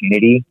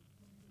opportunity.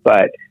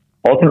 But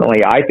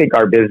ultimately, I think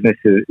our business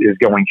is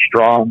going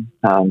strong.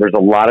 There's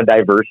a lot of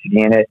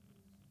diversity in it.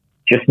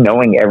 Just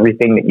knowing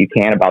everything that you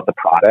can about the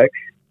products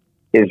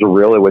is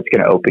really what's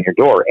going to open your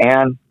door.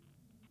 And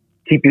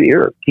keep your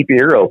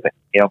ear open.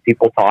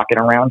 People talking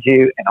around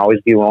you, and always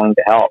be willing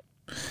to help.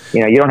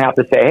 You don't have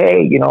to say,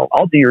 hey,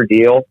 I'll do your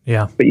deal.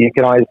 Yeah. But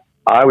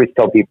I always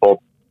tell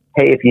people,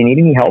 hey, if you need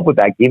any help with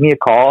that, give me a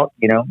call.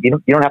 You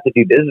don't have to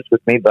do business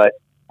with me, but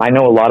I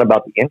know a lot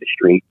about the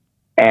industry.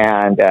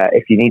 And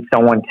if you need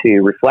someone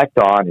to reflect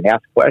on and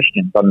ask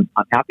questions, I'm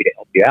happy to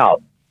help you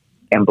out.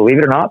 And believe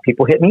it or not,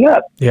 people hit me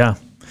up. Yeah.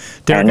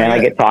 Derek, and then I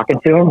get talking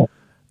to them.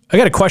 I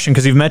got a question,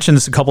 because you've mentioned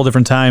this a couple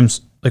different times.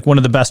 Like, one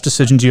of the best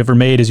decisions you ever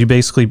made is you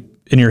basically,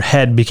 in your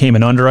head, became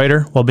an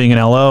underwriter while being an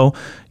LO.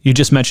 You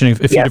just mentioned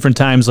a few different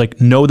times,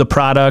 like, know the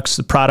products.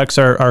 The products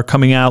are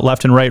coming out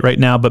left and right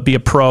now, but be a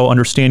pro,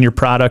 understand your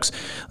products.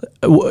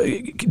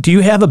 Do you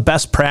have a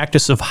best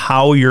practice of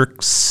how you're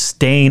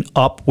staying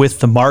up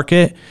with the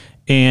market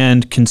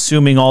and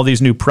consuming all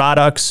these new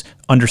products,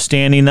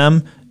 understanding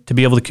them to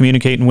be able to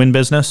communicate and win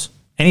business?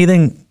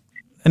 Any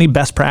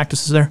best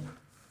practices there?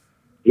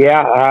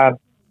 Yeah.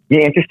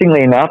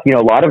 Interestingly enough,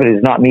 a lot of it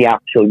is not me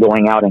actually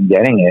going out and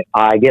getting it.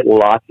 I get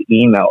lots of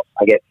emails.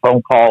 I get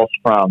phone calls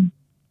from,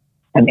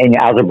 and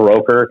as a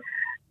broker,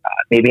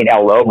 maybe an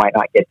LO might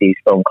not get these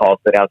phone calls,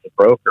 but as a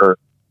broker,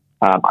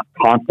 I'm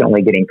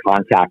constantly getting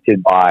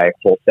contacted by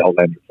wholesale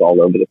vendors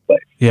all over the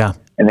place. Yeah.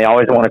 And they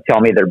always want to tell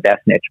me their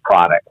best niche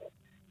product.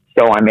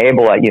 So I'm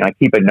able to,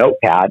 keep a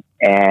notepad,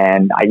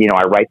 and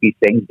I write these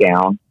things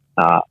down.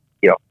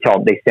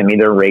 They send me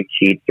their rate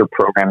sheets, their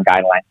program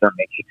guidelines, their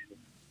matrixes.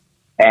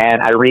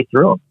 and I read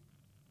through them.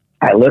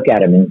 I look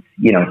at them and,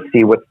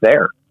 see what's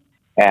there.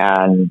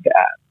 And,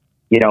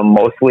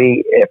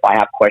 mostly if I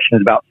have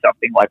questions about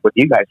something like with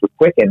you guys with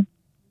Quicken,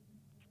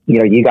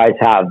 you guys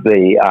have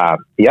the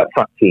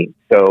upfront team.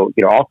 So,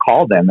 I'll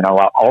call them and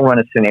I'll run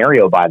a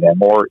scenario by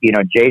them, or,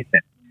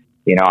 Jason,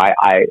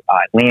 I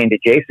lean into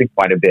Jason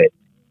quite a bit.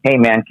 Hey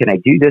man, can I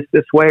do this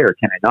way or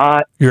can I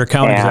not? Your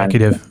account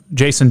executive,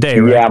 Jason Day,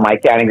 right? Yeah, my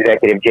account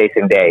executive,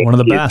 Jason Day. One of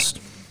the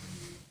best.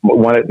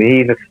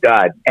 He's a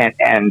stud.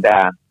 And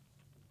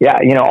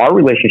our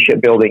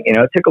relationship building,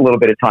 it took a little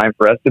bit of time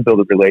for us to build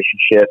a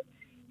relationship.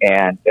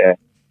 And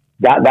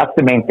that's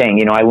the main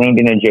thing. I leaned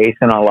into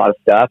Jason on a lot of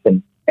stuff.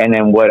 And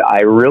then what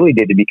I really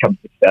did to become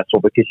successful,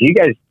 because you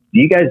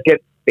guys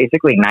get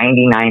basically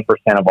 99%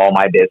 of all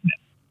my business.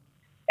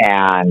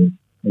 And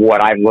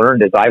what I've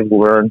learned is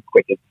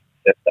Quicken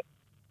system.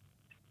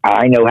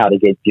 I know how to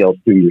get deals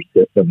through your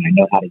system. I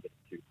know how to get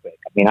it through quick.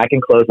 I mean, I can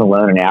close a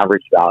loan and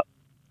average about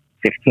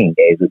 15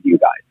 days with you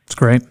guys. That's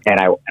great. And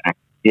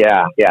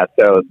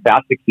so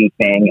that's the key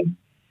thing.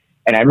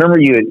 And I remember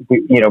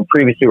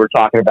previously we were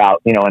talking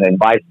about, an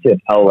advice to an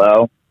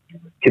LO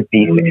to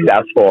be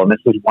successful. And this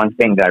was one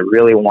thing that I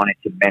really wanted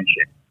to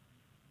mention.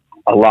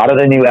 A lot of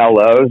the new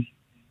LOs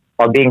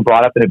are being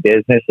brought up in a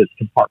business as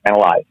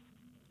compartmentalized,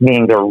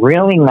 meaning they're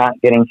really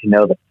not getting to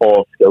know the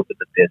full scope of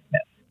the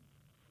business.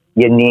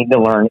 You need to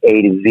learn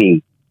A to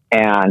Z.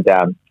 And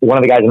one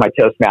of the guys in my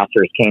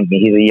Toastmasters came to me.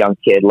 He's a young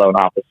kid, loan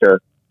officer.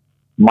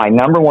 My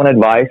number one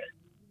advice,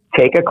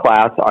 take a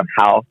class on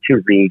how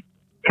to read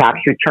tax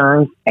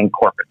returns and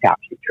corporate tax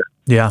returns.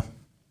 Yeah.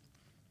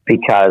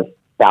 Because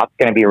that's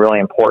going to be really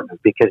important,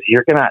 because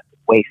you're going to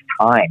waste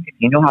time. If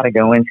you know how to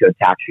go into a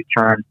tax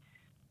return,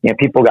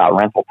 people got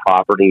rental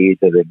properties,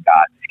 or they've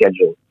got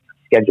Schedule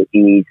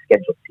E,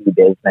 Schedule C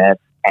business,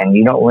 and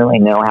you don't really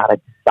know how to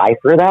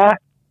decipher that,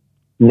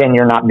 then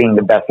you're not being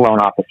the best loan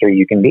officer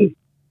you can be.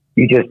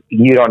 You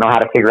don't know how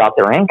to figure out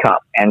their income.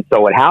 And so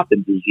what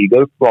happens is you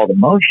go through all the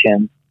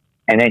motions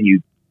and then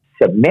you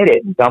submit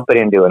it and dump it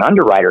into an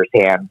underwriter's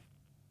hand.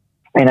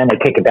 And then they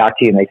kick it back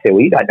to you and they say, well,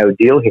 you got no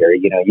deal here.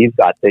 You've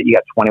got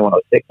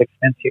 2106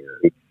 expense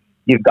here.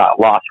 You've got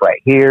loss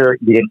right here.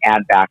 You didn't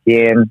add back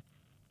in,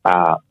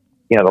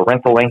 the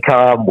rental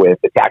income with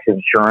the tax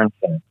insurance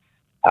and,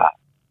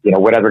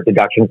 whatever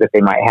deductions that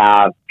they might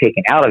have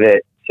taken out of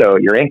it. So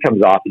your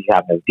income's off and you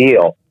have no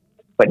deal.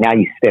 But now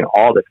you spend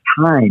all this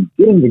time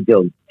getting the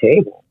deal to the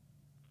table.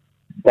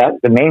 That's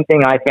the main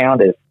thing I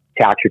found is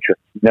tax returns.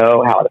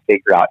 Know how to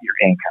figure out your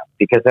income,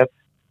 because that's,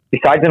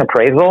 besides an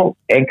appraisal,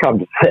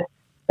 income is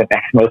the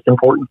next most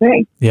important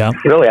thing. Yeah.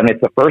 Really,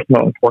 it's the first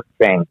most important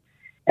thing.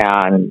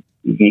 And,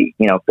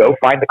 go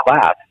find the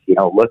class,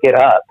 look it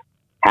up,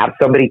 have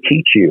somebody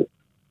teach you.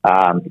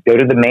 Go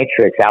to the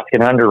matrix, ask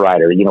an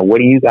underwriter, what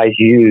do you guys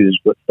use?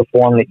 What's the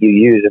form that you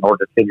use in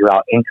order to figure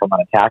out income on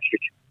a tax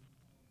return?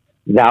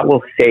 That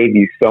will save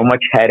you so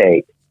much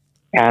headache.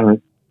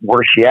 And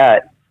worse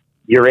yet,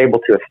 you're able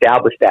to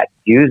establish that,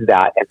 use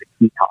that as a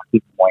key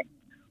talking point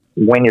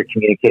when you're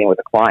communicating with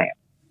a client.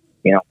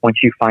 Once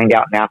you find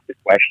out and ask the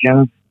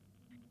questions,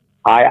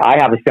 I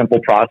have a simple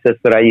process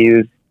that I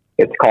use.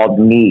 It's called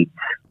NEADS,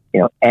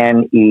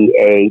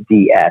 NEADS.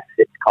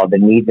 It's called the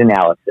needs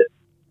analysis.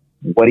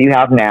 What do you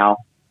have now?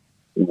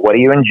 What do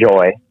you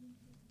enjoy?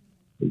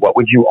 What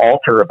would you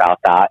alter about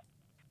that?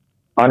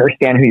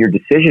 Understand who your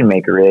decision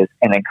maker is,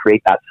 and then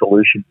create that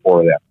solution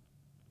for them.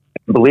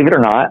 Believe it or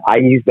not, I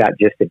use that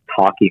just in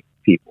talking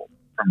to people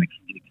from a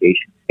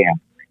communication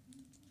standpoint.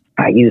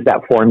 I use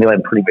that formula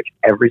in pretty much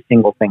every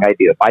single thing I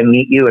do. If I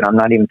meet you and I'm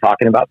not even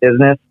talking about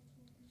business,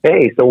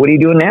 hey, so what are you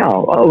doing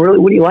now? Oh, really?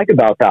 What do you like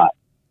about that?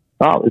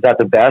 Oh, is that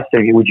the best?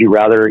 Or would you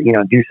rather,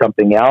 do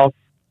something else?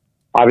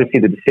 Obviously,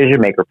 the decision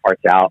maker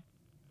part's out.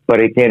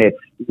 But again, it's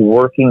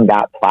working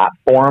that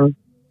platform,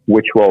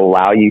 which will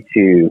allow you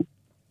to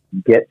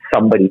get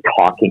somebody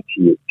talking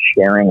to you,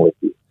 sharing with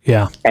you.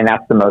 Yeah. And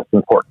that's the most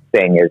important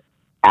thing, is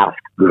ask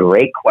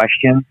great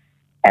questions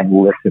and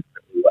listen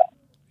really well.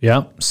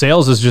 Yeah.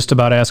 Sales is just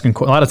about asking.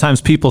 A lot of times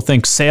people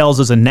think sales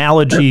is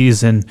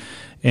analogies and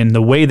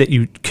the way that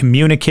you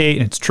communicate,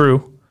 and it's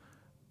true.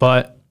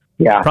 But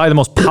probably the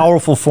most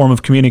powerful form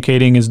of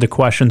communicating is the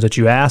questions that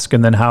you ask,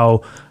 and then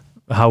how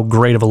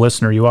great of a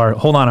listener you are.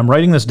 Hold on, I'm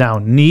writing this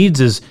down. Needs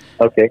is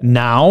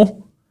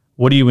now.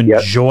 What do you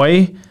enjoy?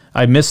 Yep.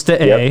 I missed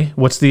the A.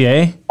 What's the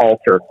A?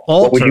 Alter.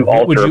 What would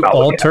you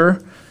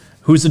alter?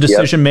 Who's the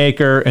decision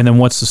maker? And then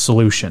what's the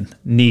solution?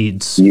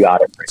 Needs. You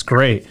got it. It's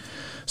great.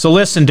 So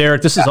listen,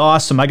 Derek, this is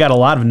awesome. I got a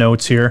lot of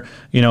notes here.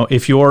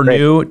 If you're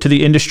new to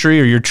the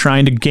industry or you're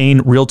trying to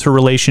gain realtor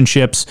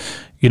relationships,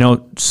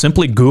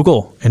 simply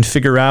Google and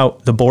figure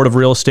out the board of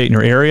real estate in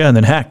your area, and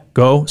then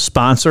go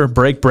sponsor,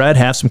 break bread,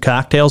 have some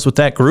cocktails with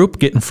that group,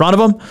 get in front of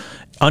them,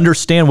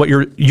 understand what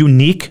your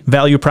unique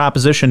value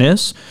proposition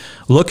is.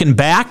 Looking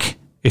back,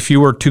 if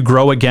you were to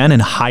grow again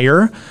and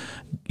hire,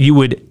 you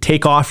would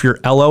take off your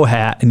LO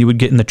hat and you would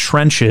get in the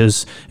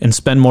trenches and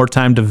spend more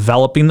time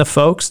developing the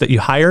folks that you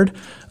hired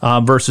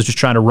versus just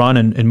trying to run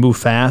and move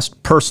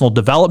fast. Personal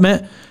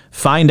development,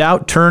 Find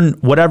out, turn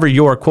whatever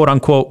your quote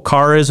unquote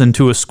car is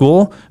into a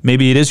school.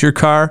 Maybe it is your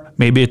car,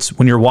 maybe it's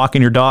when you're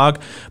walking your dog,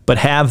 but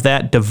have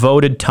that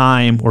devoted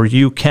time where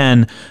you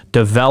can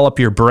develop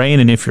your brain.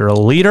 And if you're a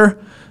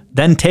leader,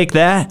 then take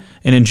that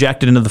and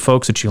inject it into the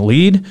folks that you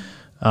lead.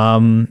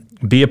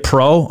 Be a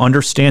pro,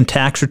 understand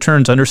tax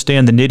returns,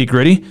 understand the nitty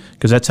gritty,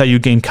 because that's how you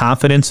gain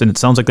confidence. And it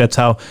sounds like that's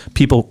how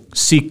people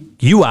seek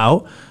you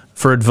out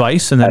for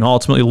advice, and then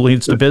ultimately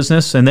leads to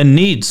business. And then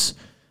needs.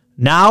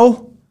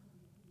 Now,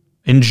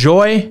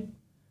 enjoy.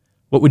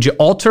 What would you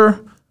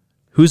alter?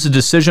 Who's the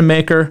decision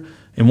maker?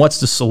 And what's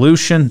the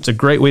solution? It's a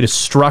great way to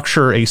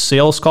structure a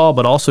sales call,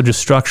 but also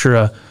just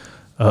structure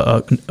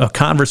a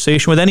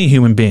conversation with any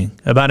human being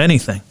about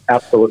anything.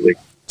 Absolutely.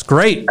 It's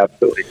great.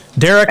 Absolutely.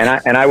 Derek.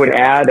 And I would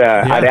add,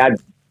 I'd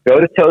add, go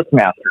to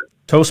Toastmasters.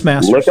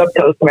 Toastmasters. Look up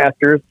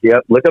Toastmasters.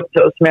 Yep. Look up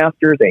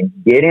Toastmasters and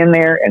get in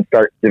there and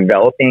start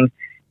developing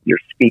your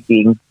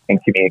speaking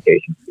and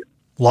communication skills.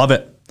 Love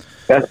it.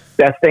 Best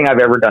thing I've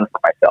ever done for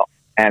myself.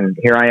 And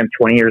here I am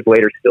 20 years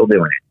later, still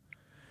doing it.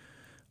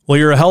 Well,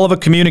 you're a hell of a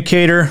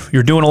communicator.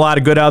 You're doing a lot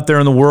of good out there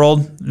in the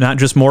world, not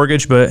just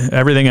mortgage, but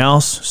everything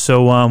else.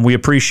 So we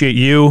appreciate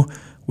you.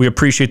 We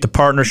appreciate the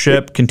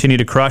partnership. Continue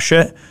to crush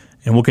it.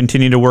 And we'll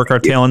continue to work our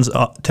tail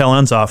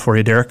ends off for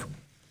you, Derek.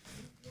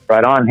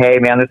 Right on. Hey,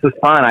 man, this was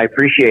fun. I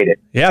appreciate it.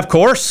 Yeah, of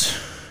course.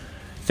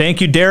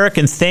 Thank you, Derek,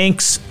 and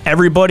thanks,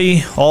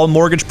 everybody, all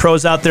mortgage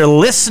pros out there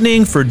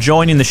listening, for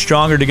joining the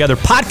Stronger Together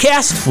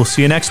podcast. We'll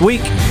see you next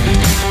week.